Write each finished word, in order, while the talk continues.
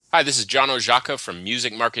Hi, this is John Ojaka from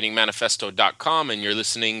musicmarketingmanifesto.com, and you're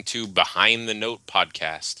listening to Behind the Note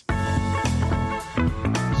podcast.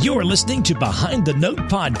 You're listening to Behind the Note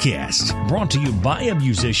podcast, brought to you by a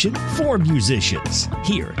musician for musicians.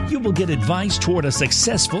 Here, you will get advice toward a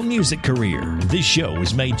successful music career. This show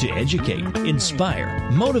is made to educate, inspire,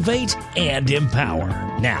 motivate, and empower.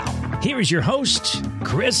 Now, here is your host,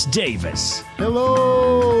 Chris Davis.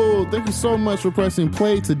 Hello! Thank you so much for pressing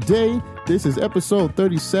play today. This is episode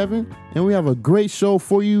 37, and we have a great show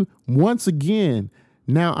for you once again.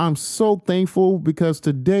 Now, I'm so thankful because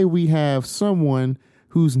today we have someone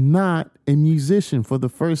who's not a musician for the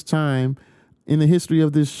first time in the history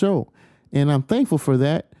of this show. And I'm thankful for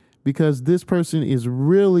that because this person is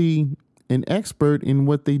really an expert in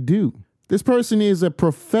what they do. This person is a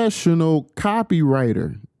professional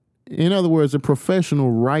copywriter. In other words, a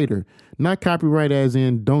professional writer. Not copyright as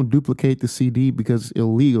in don't duplicate the CD because it's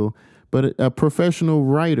illegal, but a professional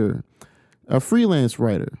writer, a freelance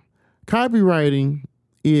writer. Copywriting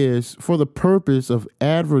is for the purpose of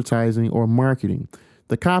advertising or marketing.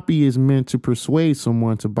 The copy is meant to persuade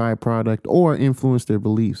someone to buy a product or influence their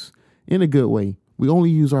beliefs in a good way. We only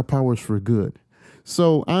use our powers for good.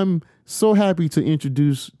 So I'm so happy to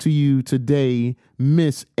introduce to you today,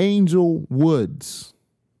 Miss Angel Woods.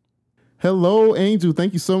 Hello, Angel.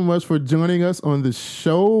 Thank you so much for joining us on the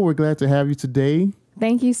show. We're glad to have you today.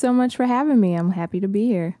 Thank you so much for having me. I'm happy to be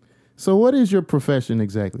here. So what is your profession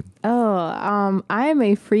exactly? I am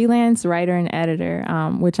a freelance writer and editor,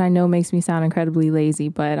 which I know makes me sound incredibly lazy,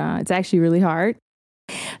 but it's actually really hard.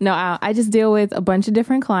 No, I just deal with a bunch of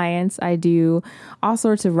different clients. I do all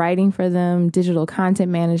sorts of writing for them, digital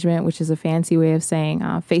content management, which is a fancy way of saying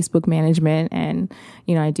Facebook management. And,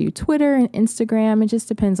 I do Twitter and Instagram. It just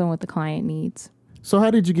depends on what the client needs. So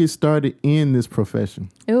how did you get started in this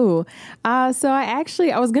profession? So I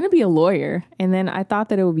was going to be a lawyer, and then I thought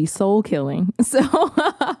that it would be soul killing. So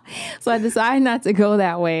I decided not to go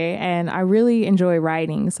that way, and I really enjoy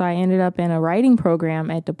writing. So I ended up in a writing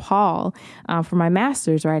program at DePaul for my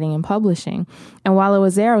master's writing and publishing. And while I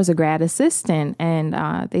was there, I was a grad assistant,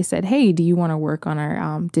 and they said, hey, do you want to work on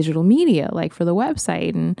our digital media, like for the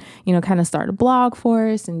website, and, kind of start a blog for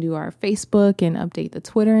us and do our Facebook and update the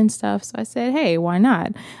Twitter and stuff. So I said, hey, why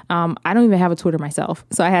not? I don't even have a Twitter myself.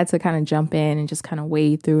 So I had to kind of jump in and just kind of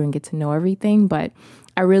wade through and get to know everything. But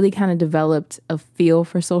I really kind of developed a feel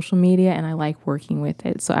for social media and I like working with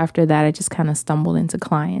it. So after that, I just kind of stumbled into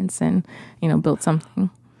clients and, built something.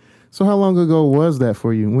 So how long ago was that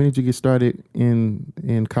for you? When did you get started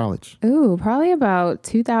in college? Probably about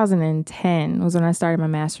 2010 was when I started my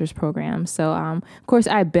master's program. So, of course,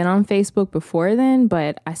 I've been on Facebook before then,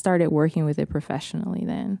 but I started working with it professionally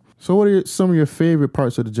then. So what are some of your favorite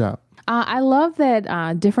parts of the job? I love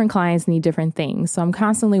that different clients need different things. So I'm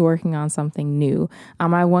constantly working on something new. I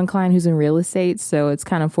have one client who's in real estate, so it's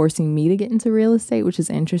kind of forcing me to get into real estate, which is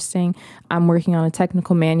interesting. I'm working on a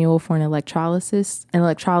technical manual for an electrologist.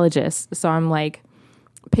 So I'm like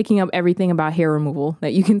picking up everything about hair removal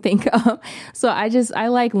that you can think of. So I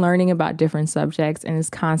like learning about different subjects, and it's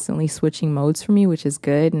constantly switching modes for me, which is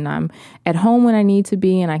good. And I'm at home when I need to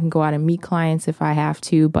be, and I can go out and meet clients if I have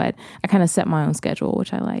to, but I kind of set my own schedule,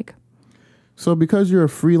 which I like. So because you're a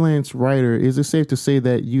freelance writer, is it safe to say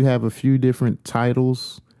that you have a few different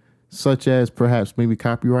titles, such as perhaps maybe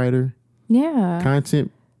copywriter? Yeah.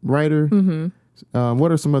 Content writer? Mm-hmm.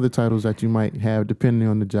 What are some other titles that you might have depending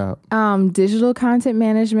on the job? Digital content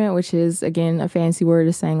management, which is, again, a fancy word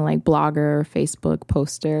of saying like blogger, Facebook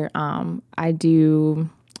poster. I do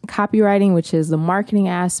copywriting, which is the marketing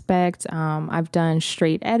aspect. I've done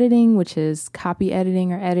straight editing, which is copy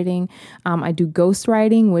editing or editing. I do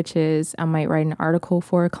ghostwriting, which is I might write an article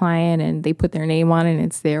for a client and they put their name on it and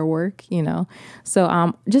it's their work,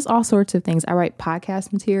 So just all sorts of things. I write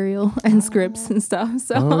podcast material and scripts and stuff.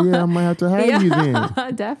 So I might have to have you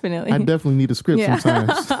then. Definitely. I definitely need a script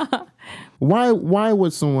sometimes. Why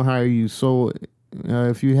would someone hire you? So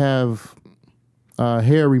if you have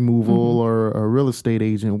hair removal or a real estate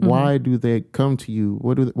agent, why do they come to you?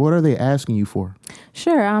 What are they asking you for?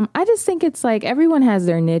 Sure. I just think it's like everyone has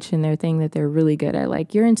their niche and their thing that they're really good at.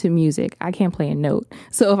 Like you're into music. I can't play a note.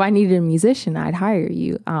 So if I needed a musician, I'd hire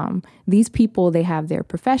you. These people, they have their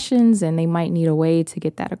professions and they might need a way to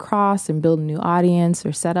get that across and build a new audience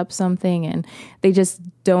or set up something. And they just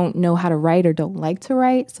don't know how to write or don't like to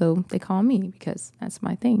write. So they call me because that's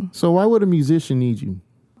my thing. So why would a musician need you?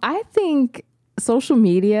 I think social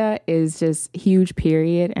media is just huge,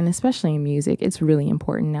 period. And especially in music, it's really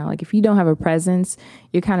important now. Like if you don't have a presence,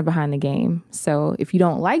 you're kind of behind the game. So if you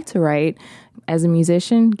don't like to write as a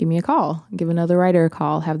musician, give me a call, give another writer a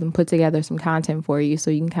call, have them put together some content for you so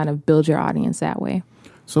you can kind of build your audience that way.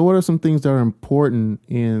 So what are some things that are important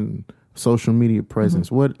in social media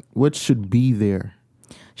presence? What should be there?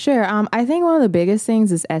 Sure. I think one of the biggest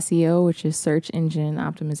things is SEO, which is search engine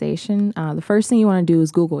optimization. The first thing you want to do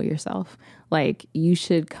is Google yourself. Like, you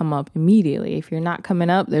should come up immediately. If you're not coming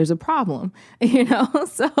up, there's a problem,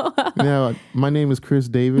 So Now, my name is Chris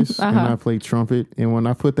Davis, and I play trumpet. And when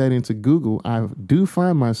I put that into Google, I do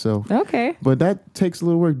find myself. Okay. But that takes a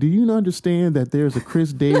little work. Do you understand that there's a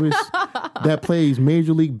Chris Davis that plays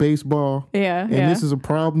Major League Baseball? Yeah. And this is a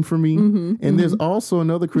problem for me. And there's also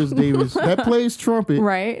another Chris Davis that plays trumpet.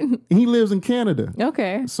 Right. He lives in Canada.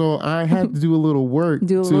 Okay. So I had to do a little work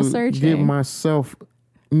little to searching. get myself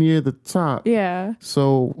near the top. Yeah.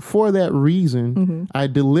 So for that reason, I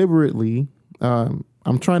deliberately, I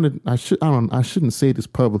shouldn't say this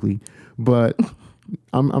publicly, but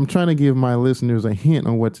I'm trying to give my listeners a hint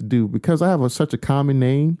on what to do because I have such a common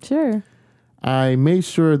name. Sure. I made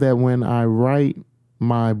sure that when I write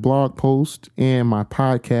my blog post and my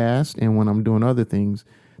podcast and when I'm doing other things,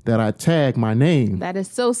 that I tag my name. That is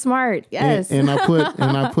so smart. Yes. And I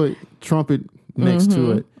put trumpet next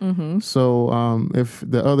to it. So if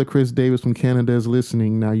the other Chris Davis from Canada is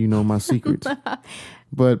listening, now you know my secrets.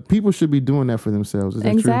 But people should be doing that for themselves. Is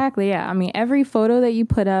that exactly, yeah. I mean, every photo that you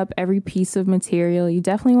put up, every piece of material, you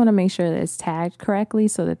definitely want to make sure that it's tagged correctly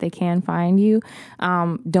so that they can find you.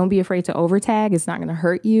 Don't be afraid to over tag. It's not going to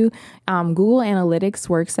hurt you. Google Analytics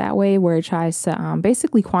works that way, where it tries to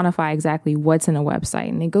basically quantify exactly what's in a website.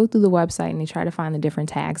 And they go through the website and they try to find the different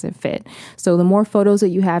tags that fit. So the more photos that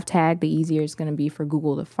you have tagged, the easier it's going to be for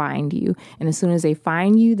Google to find you. And as soon as they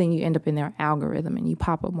find you, then you end up in their algorithm and you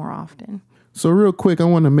pop up more often. So real quick, I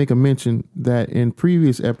want to make a mention that in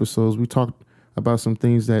previous episodes, we talked about some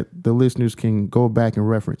things that the listeners can go back and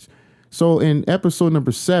reference. So in episode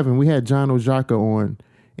number 7, we had John Ojaka on,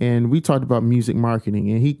 and we talked about music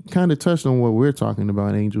marketing, and he kind of touched on what we're talking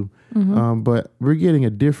about, Angel. But we're getting a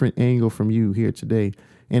different angle from you here today.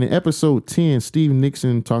 And in episode 10, Steve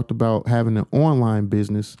Nixon talked about having an online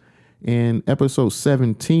business. In episode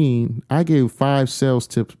 17, I gave 5 sales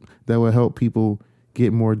tips that will help people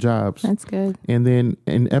get more jobs. That's good. And then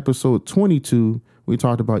in episode 22, we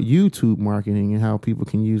talked about YouTube marketing and how people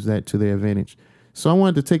can use that to their advantage. So I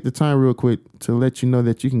wanted to take the time real quick to let you know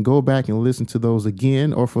that you can go back and listen to those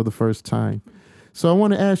again or for the first time. So I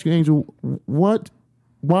want to ask you, Angel,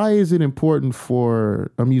 why is it important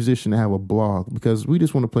for a musician to have a blog? Because we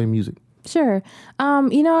just want to play music. Sure.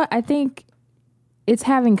 I think it's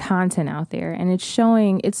having content out there, and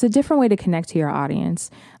it's a different way to connect to your audience.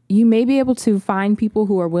 You may be able to find people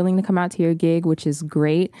who are willing to come out to your gig, which is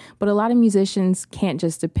great, but a lot of musicians can't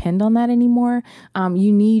just depend on that anymore.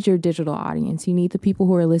 You need your digital audience. You need the people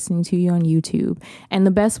who are listening to you on YouTube. And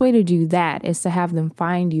the best way to do that is to have them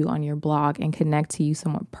find you on your blog and connect to you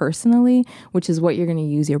somewhat personally, which is what you're going to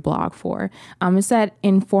use your blog for. It's that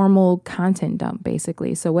informal content dump,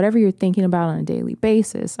 basically. So whatever you're thinking about on a daily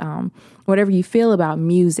basis, whatever you feel about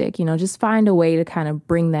music, just find a way to kind of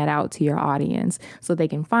bring that out to your audience so they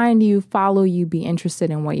can find you, follow you, be interested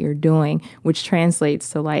in what you're doing, which translates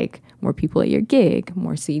to like more people at your gig,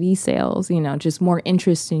 more CD sales, just more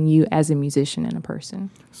interest in you as a musician and a person.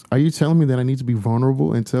 Are you telling me that I need to be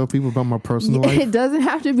vulnerable and tell people about my personal life? It doesn't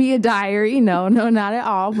have to be a diary, no, not at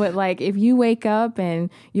all. But like if you wake up and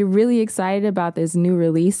you're really excited about this new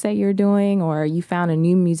release that you're doing, or you found a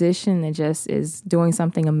new musician that just is doing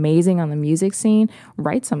something amazing on the music scene,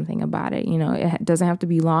 write something about it. It doesn't have to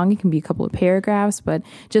be long. It can be a couple of paragraphs, but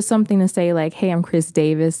just something to say like, hey, I'm Chris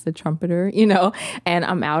Davis, the trumpeter, and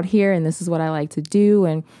I'm out here and this is what I like to do.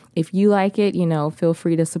 And if you like it, feel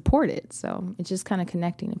free to support it. So it's just kind of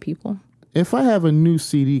connecting to people. If I have a new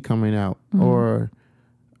CD coming out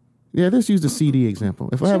let's use the CD example.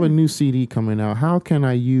 If I have a new CD coming out, how can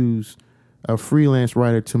I use a freelance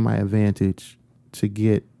writer to my advantage to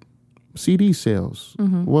get CD sales?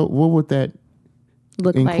 What would that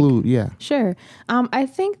include? Like? Yeah. Sure. I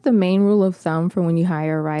think the main rule of thumb for when you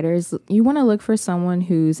hire writers, you want to look for someone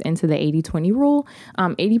who's into the 80-20 rule.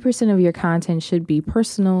 80% of your content should be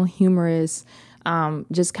personal, humorous,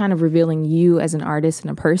 just kind of revealing you as an artist and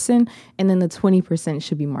a person. And then the 20%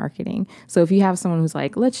 should be marketing. So if you have someone who's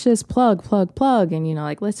like, let's just plug,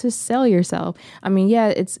 and, let's just sell yourself. I mean, yeah,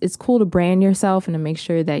 it's cool to brand yourself and to make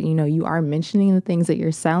sure that, you are mentioning the things that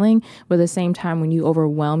you're selling. But at the same time, when you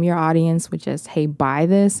overwhelm your audience with just, hey, buy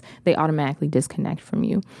this, they automatically disconnect from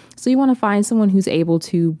you. So you want to find someone who's able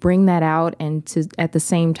to bring that out and to, at the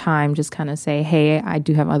same time, just kind of say, hey, I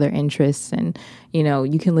do have other interests, and,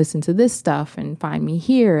 you can listen to this stuff and find me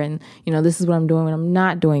here. And, this is what I'm doing when I'm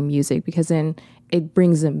not doing music, because then it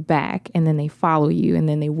brings them back and then they follow you and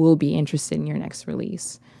then they will be interested in your next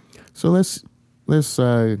release. So let's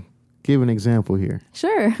give an example here.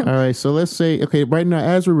 Sure. All right. So let's say, okay, right now,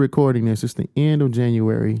 as we're recording this, it's the end of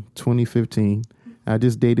January 2015. I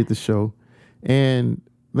just dated the show. And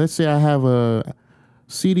let's say I have a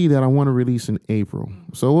CD that I want to release in April.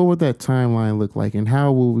 So what would that timeline look like, and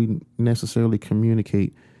how will we necessarily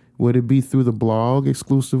communicate? Would it be through the blog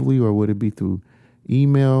exclusively, or would it be through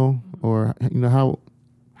email, or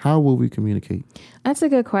how will we communicate? That's a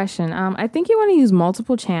good question. I think you want to use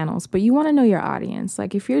multiple channels, but you want to know your audience.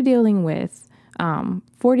 Like if you're dealing with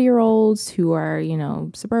 40-year-olds who are,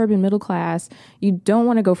 suburban middle class, you don't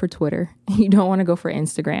want to go for Twitter. You don't want to go for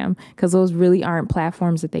Instagram, because those really aren't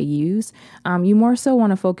platforms that they use. You more so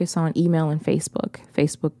want to focus on email and Facebook.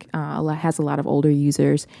 Facebook has a lot of older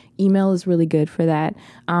users. Email is really good for that.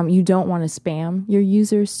 You don't want to spam your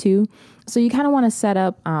users too. So you kind of want to set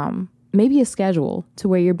up maybe a schedule to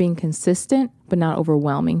where you're being consistent but not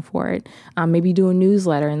overwhelming for it. Maybe do a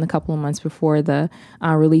newsletter in the couple of months before the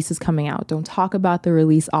release is coming out. Don't talk about the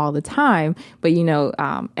release all the time, but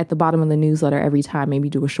at the bottom of the newsletter every time, maybe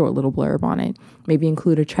do a short little blurb on it. Maybe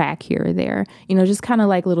include a track here or there. Just kind of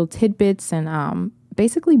like little tidbits and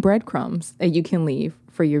basically breadcrumbs that you can leave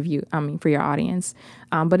for your audience.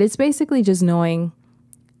 But it's basically just knowing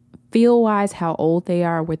feel-wise how old they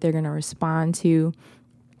are, what they're going to respond to.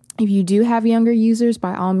 If you do have younger users,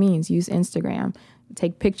 by all means, use Instagram.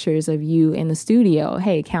 Take pictures of you in the studio.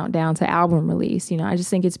 Hey, countdown to album release. I just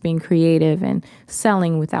think it's being creative and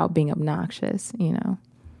selling without being obnoxious, Now,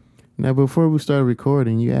 before we started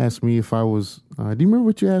recording, you asked me if I was, do you remember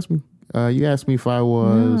what you asked me? You asked me if I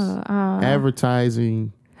was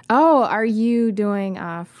advertising. Oh, are you doing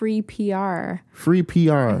free PR? Free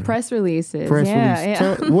PR. Press releases.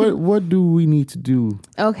 Yeah. What do we need to do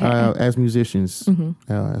as musicians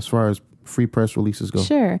as far as free press releases go?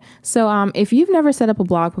 Sure. So if you've never set up a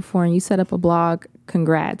blog before and you set up a blog,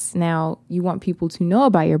 congrats. Now you want people to know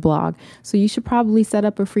about your blog. So you should probably set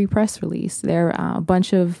up a free press release. There are a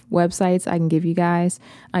bunch of websites I can give you guys.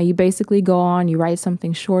 You basically go on, you write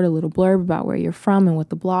something short, a little blurb about where you're from and what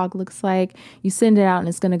the blog looks like. You send it out and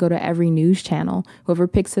it's going to go to every news channel. Whoever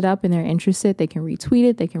picks it up and they're interested, they can retweet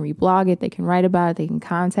it, they can reblog it, they can write about it, they can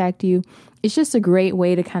contact you. It's just a great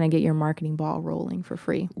way to kind of get your marketing ball rolling for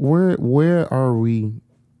free. Where are we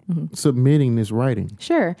submitting this writing?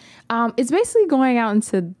 Sure. It's basically going out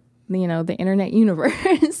into the internet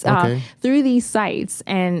universe through these sites,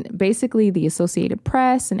 and basically the Associated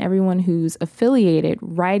Press and everyone who's affiliated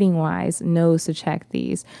writing wise knows to check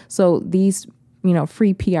these. So these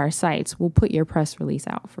free PR sites will put your press release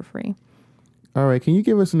out for free. All right. Can you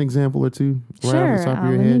give us an example or two? Sure. Off the top of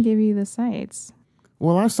your Let head? me give you the sites.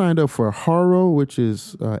 Well, I signed up for Haro, which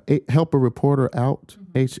is Help a Reporter Out,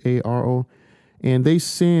 HARO, and they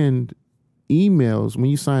send emails. When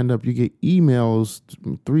you sign up, you get emails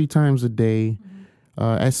 3 times a day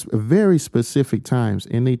at very specific times,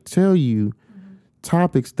 and they tell you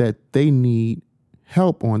topics that they need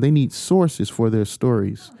help on. They need sources for their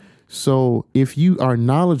stories. So if you are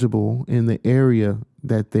knowledgeable in the area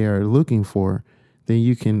that they are looking for, then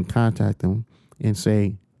you can contact them and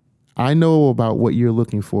say, I know about what you're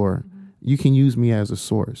looking for. You can use me as a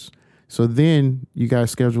source. So then you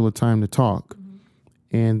guys schedule a time to talk.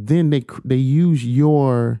 And then they use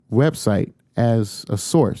your website as a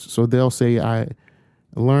source. So they'll say, I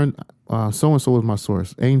learned so-and-so was my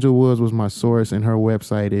source. Angel Woods was my source, and her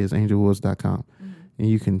website is angelwoods.com. And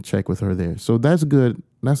you can check with her there. So that's good.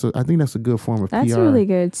 I think that's a good form of PR. That's really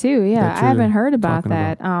good too. Yeah, I haven't heard about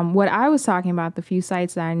that. What I was talking about, the few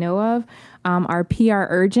sites that I know of, are PR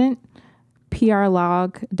Urgent,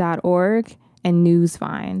 prlog.org, and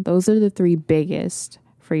Newsvine. Those are the 3 biggest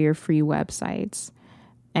for your free websites.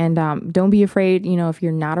 And don't be afraid, if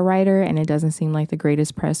you're not a writer and it doesn't seem like the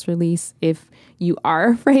greatest press release, if you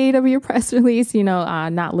are afraid of your press release,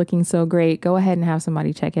 not looking so great, go ahead and have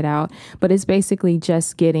somebody check it out. But it's basically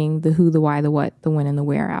just getting the who, the why, the what, the when, and the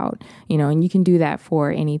where out, and you can do that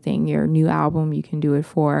for anything. Your new album, you can do it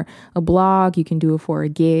for a blog, you can do it for a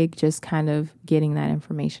gig, just kind of getting that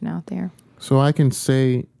information out there. So I can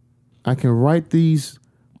write these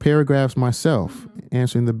paragraphs myself,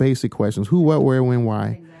 answering the basic questions: who, what, where, when,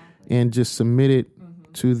 why, and just submit it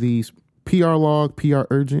to these PR Log, PR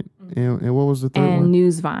Urgent, and what was the third one?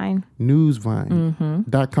 Newsvine.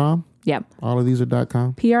 Newsvine.com. Yep. All of these are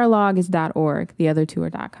 .com. PRlog is .org. The other 2 are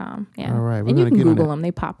 .com. Yeah. All right. And you can Google them.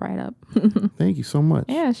 They pop right up. Thank you so much.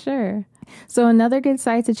 Yeah, sure. So another good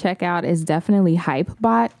site to check out is definitely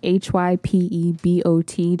Hypebot,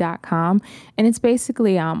 HYPEBOT.com. And it's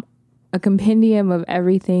basically a compendium of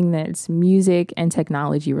everything that's music and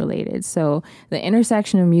technology related. So the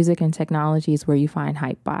intersection of music and technology is where you find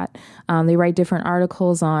Hypebot. They write different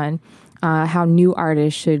articles on how new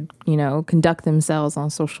artists should, conduct themselves on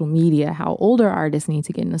social media, how older artists need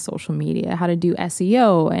to get into social media, how to do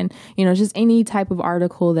SEO, and, just any type of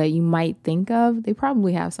article that you might think of, they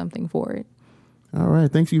probably have something for it. All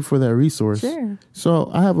right. Thank you for that resource. Sure.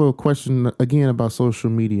 So I have a question again about social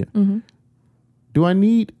media. Mm-hmm. Do I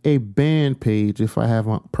need a band page if I have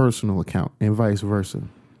a personal account and vice versa?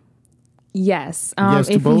 Yes. Yes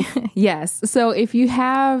to both? Yes. So if you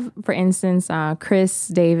have, for instance, Chris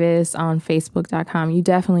Davis on Facebook.com, you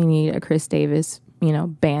definitely need a Chris Davis,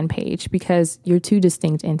 band page, because you're two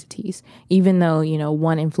distinct entities. Even though,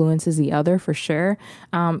 one influences the other for sure,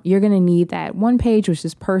 you're going to need that one page, which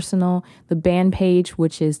is personal, the band page,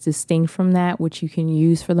 which is distinct from that, which you can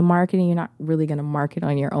use for the marketing. You're not really going to market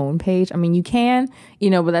on your own page. I mean, you can,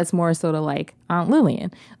 but that's more sort of like Aunt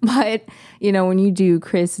Lillian. But, when you do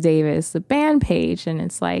Chris Davis, the band page, and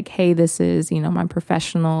it's like, hey, this is, my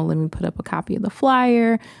professional, let me put up a copy of the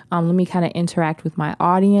flyer. Let me kind of interact with my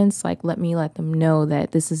audience. Like, let them know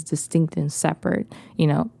that this is distinct and separate,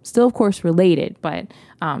 still of course related, but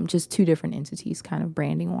just two different entities kind of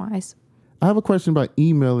branding wise. I have a question about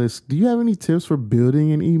email lists. Do you have any tips for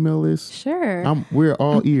building an email list? Sure. We're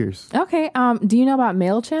all ears. Okay. Do you know about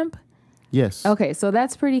MailChimp? Yes. Okay, so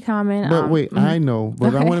that's pretty common. But wait, I know,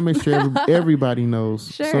 but I want to make sure everybody knows.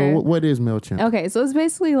 Sure. So what is MailChimp? Okay, so it's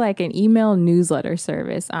basically like an email newsletter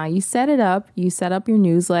service. You set it up, you set up your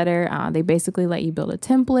newsletter. They basically let you build a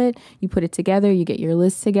template, you put it together, you get your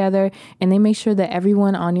list together, and they make sure that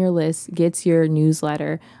everyone on your list gets your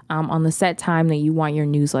newsletter on the set time that you want your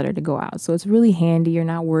newsletter to go out. So it's really handy. You're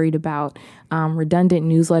not worried about redundant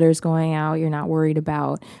newsletters going out. You're not worried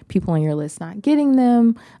about people on your list not getting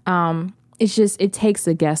them. It takes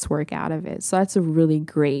the guesswork out of it. So that's a really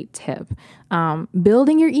great tip.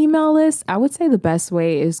 Building your email list, I would say the best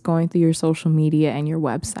way is going through your social media and your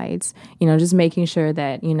websites. Just making sure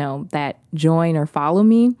that, that join or follow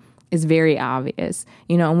me is very obvious.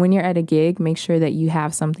 And when you're at a gig, make sure that you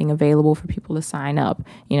have something available for people to sign up.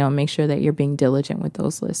 Make sure that you're being diligent with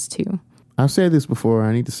those lists too. I've said this before.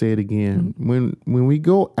 I need to say it again. Mm-hmm. When we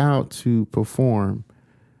go out to perform,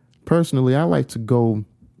 personally, I like to go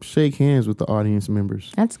shake hands with the audience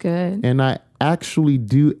members. That's good. And I actually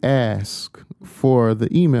do ask for the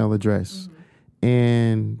email address. Mm-hmm.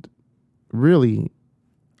 And really,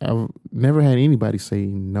 I've never had anybody say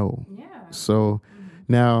no. Yeah. So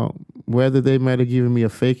now, whether they might have given me a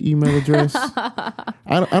fake email address,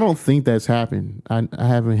 I don't think that's happened. I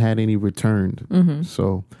haven't had any returned. Mm-hmm.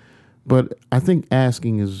 So, but I think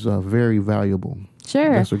asking is very valuable.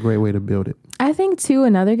 Sure. That's a great way to build it. I think, too,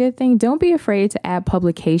 another good thing, don't be afraid to add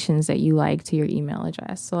publications that you like to your email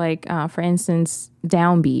address. So, like, for instance,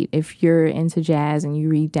 Downbeat. If you're into jazz and you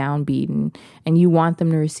read Downbeat and you want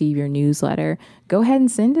them to receive your newsletter, go ahead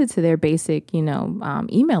and send it to their basic,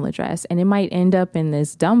 email address. And it might end up in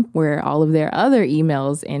this dump where all of their other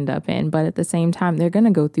emails end up in. But at the same time, they're going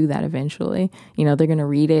to go through that eventually. They're going to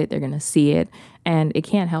read it. They're going to see it. And it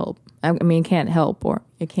can't help. I mean, it can't help or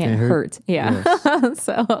it can't hurt. Yeah. Yes.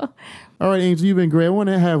 So. All right, Angel, you've been great. I want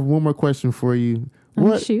to have one more question for you.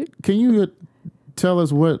 Shoot. Can you tell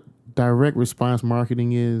us what direct response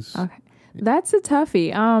marketing is? Okay. That's a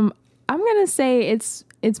toughie. I'm going to say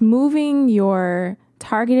it's moving your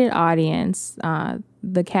targeted audience,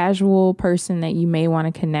 the casual person that you may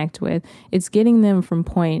want to connect with. It's getting them from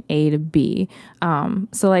point A to B.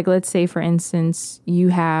 So like, let's say, for instance, you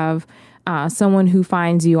have someone who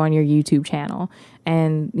finds you on your YouTube channel,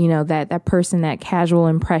 and that person, that casual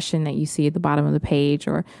impression that you see at the bottom of the page,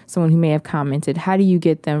 or someone who may have commented, how do you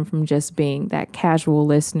get them from just being that casual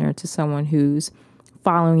listener to someone who's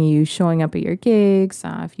following you, showing up at your gigs,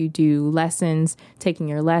 if you do lessons, taking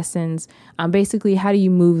your lessons, basically how do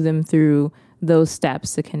you move them through those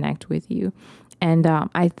steps to connect with you? And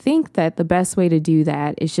I think that the best way to do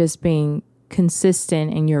that is just being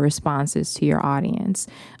consistent in your responses to your audience.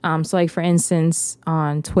 So like, for instance,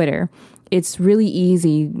 on Twitter, it's really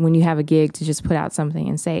easy when you have a gig to just put out something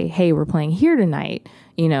and say, hey, we're playing here tonight,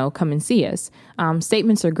 come and see us.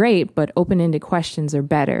 Statements are great, but open-ended questions are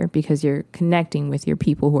better because you're connecting with your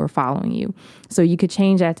people who are following you. So you could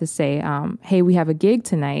change that to say, hey, we have a gig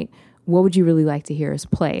tonight. What would you really like to hear us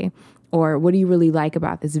play? Or what do you really like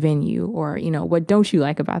about this venue? Or, what don't you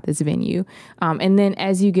like about this venue? And then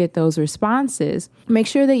as you get those responses, make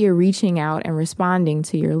sure that you're reaching out and responding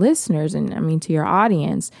to your listeners and to your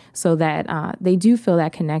audience so that they do feel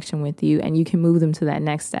that connection with you and you can move them to that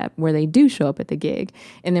next step where they do show up at the gig.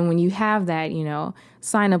 And then when you have that,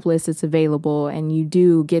 sign up list that's available and you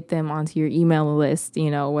do get them onto your email list,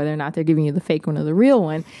 whether or not they're giving you the fake one or the real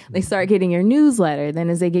one, they start getting your newsletter. Then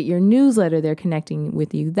as they get your newsletter, they're connecting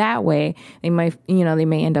with you that way. way, they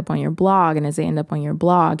may end up on your blog. And as they end up on your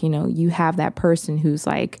blog, you have that person who's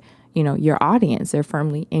like, your audience. They're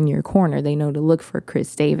firmly in your corner. They know to look for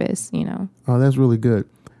Chris Davis, Oh, that's really good.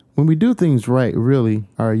 When we do things right, really,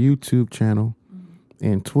 our YouTube channel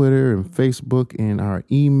and Twitter and Facebook and our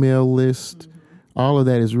email list, all of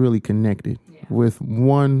that is really connected with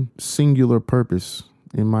one singular purpose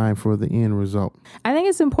in mind for the end result. I think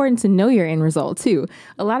it's important to know your end result too.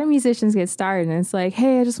 A lot of musicians get started and it's like,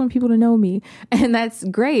 hey, I just want people to know me. And that's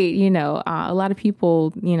great. A lot of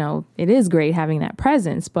people, it is great having that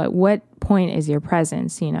presence, but what point is your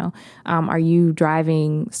presence? Are you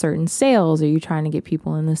driving certain sales? Are you trying to get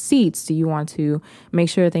people in the seats? Do you want to make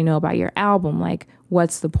sure that they know about your album? Like,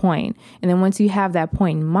 what's the point? And then once you have that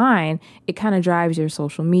point in mind, it kind of drives your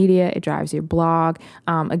social media. It drives your blog.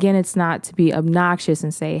 Again, it's not to be obnoxious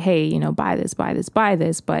and say, hey, buy this, buy this, buy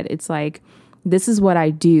this. But it's like, this is what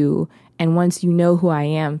I do. And once you know who I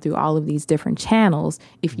am through all of these different channels,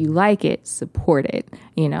 if you like it, support it,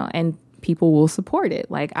 and people will support it.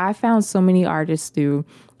 Like, I found so many artists through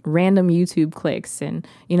random YouTube clicks. And,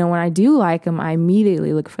 when I do like them, I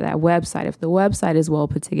immediately look for that website. If the website is well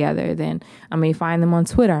put together, then I may find them on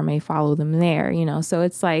Twitter. I may follow them there, So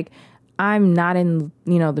it's like, I'm not in,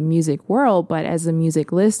 the music world, but as a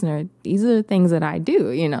music listener, these are the things that I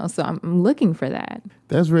do, so I'm looking for that.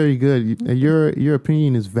 That's very good. Your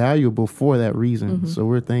opinion is valuable for that reason. So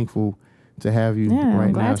we're thankful to have you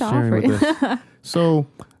right now sharing with us. So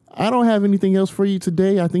I don't have anything else for you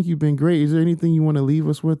today. I think you've been great. Is there anything you want to leave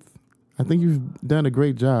us with? I think you've done a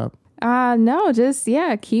great job. No, just,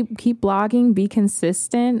 keep blogging, be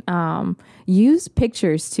consistent. Use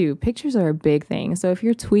pictures too. Pictures are a big thing. So if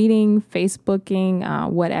you're tweeting, Facebooking,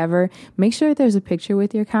 whatever, make sure that there's a picture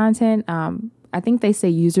with your content. I think they say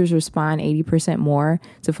users respond 80% more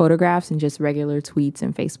to photographs than just regular tweets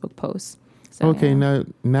and Facebook posts. So, okay.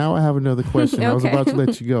 Now I have another question. Okay. I was about to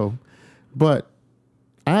let you go, but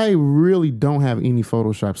I really don't have any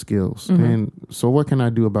Photoshop skills. And so what can I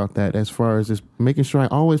do about that as far as just making sure I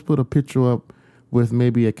always put a picture up with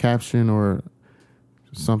maybe a caption or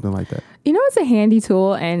something like that? It's a handy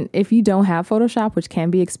tool. And if you don't have Photoshop, which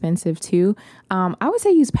can be expensive too, I would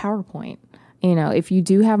say use PowerPoint. If you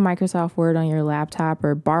do have Microsoft Word on your laptop,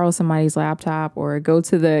 or borrow somebody's laptop, or go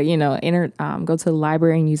to the, go to the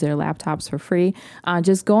library and use their laptops for free,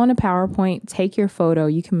 just go on a PowerPoint, take your photo.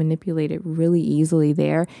 You can manipulate it really easily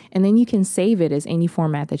there. And then you can save it as any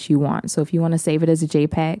format that you want. So if you want to save it as a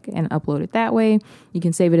JPEG and upload it that way, you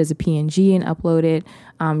can save it as a PNG and upload it.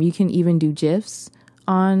 You can even do GIFs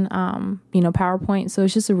on, PowerPoint. So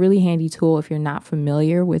it's just a really handy tool if you're not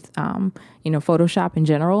familiar with, Photoshop in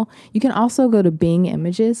general. You can also go to Bing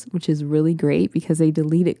Images, which is really great because they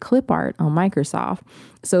deleted clip art on Microsoft.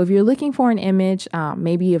 So if you're looking for an image,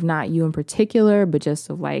 maybe if not you in particular, but just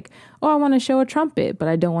of like, I want to show a trumpet, but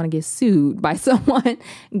I don't want to get sued by someone,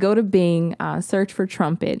 go to Bing, search for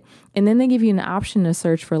trumpet. And then they give you an option to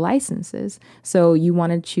search for licenses. So you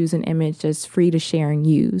want to choose an image that's free to share and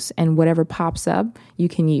use. And whatever pops up, you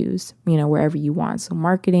can use, wherever you want. So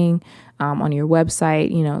marketing, on your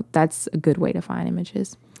website, that's a good way to find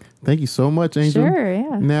images. Thank you so much, Angel. Sure,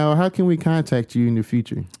 yeah. Now, how can we contact you in the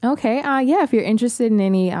future? Okay, if you're interested in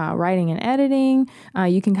any writing and editing,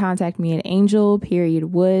 you can contact me at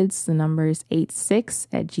angel.woods, the number is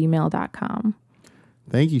 86@gmail.com.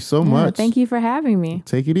 Thank you so much. Thank you for having me.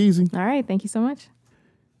 Take it easy. All right, thank you so much.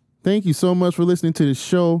 Thank you so much for listening to the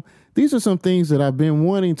show. These are some things that I've been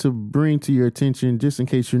wanting to bring to your attention, just in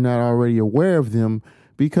case you're not already aware of them,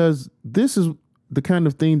 because this is the kind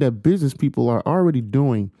of thing that business people are already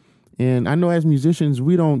doing. And I know as musicians,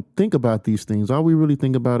 we don't think about these things. All we really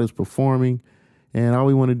think about is performing, and all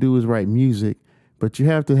we want to do is write music. But you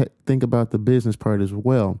have to think about the business part as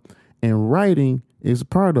well. And writing is a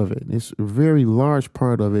part of it. It's a very large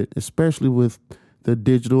part of it, especially with the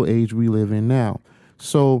digital age we live in now.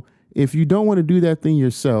 So if you don't want to do that thing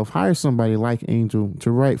yourself, hire somebody like Angel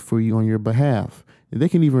to write for you on your behalf. They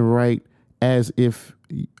can even write as if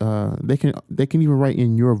they can even write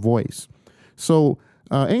in your voice. So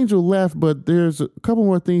Angel left, but there's a couple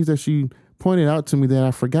more things that she pointed out to me that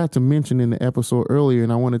I forgot to mention in the episode earlier,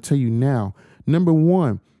 and I want to tell you now. Number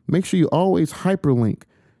one, make sure you always hyperlink.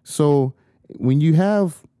 So when you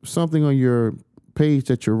have something on your page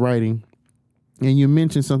that you're writing and you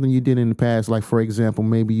mention something you did in the past, like, for example,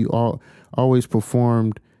 maybe you always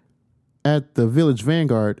performed at the Village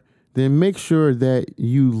Vanguard, then make sure that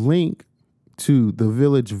you link to the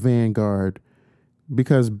Village Vanguard,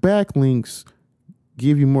 because backlinks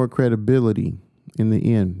give you more credibility in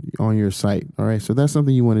the end on your site. All right. So that's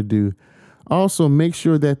something you want to do. Also, make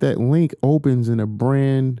sure that link opens in a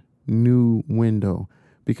brand new window.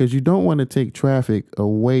 because you don't want to take traffic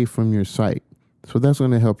away from your site. So that's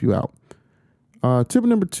going to help you out. Tip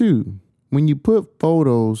number 2, when you put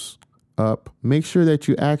photos up, make sure that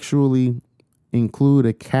you actually include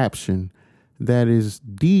a caption that is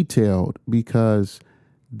detailed, because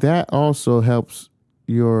that also helps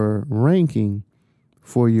your ranking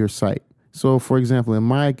for your site. So, for example, in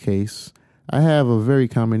my case, I have a very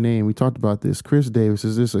common name. We talked about this. Chris Davis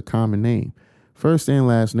is this a common name, first and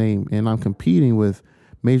last name, and I'm competing with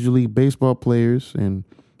Major League Baseball players and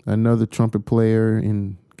another trumpet player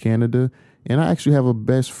in Canada. And I actually have a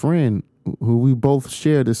best friend who we both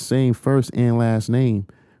share the same first and last name,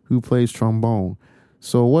 who plays trombone.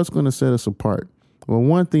 So what's going to set us apart? Well,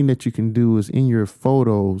 one thing that you can do is in your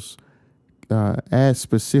photos, add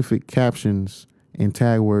specific captions and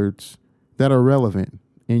tag words that are relevant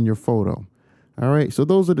in your photo. All right, so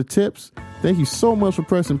those are the tips. Thank you so much for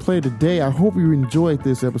pressing play today. I hope you enjoyed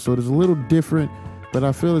this episode. It's a little different, but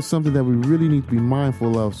I feel it's something that we really need to be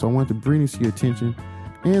mindful of. So I want to bring this to your attention.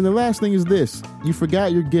 And the last thing is this: you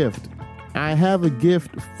forgot your gift. I have a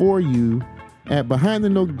gift for you at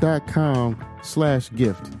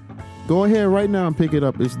behindthenote.com/gift. Go ahead right now and pick it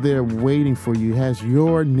up. It's there waiting for you. It has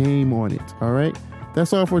your name on it. All right.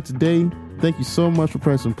 That's all for today. Thank you so much for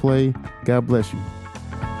pressing play. God bless you.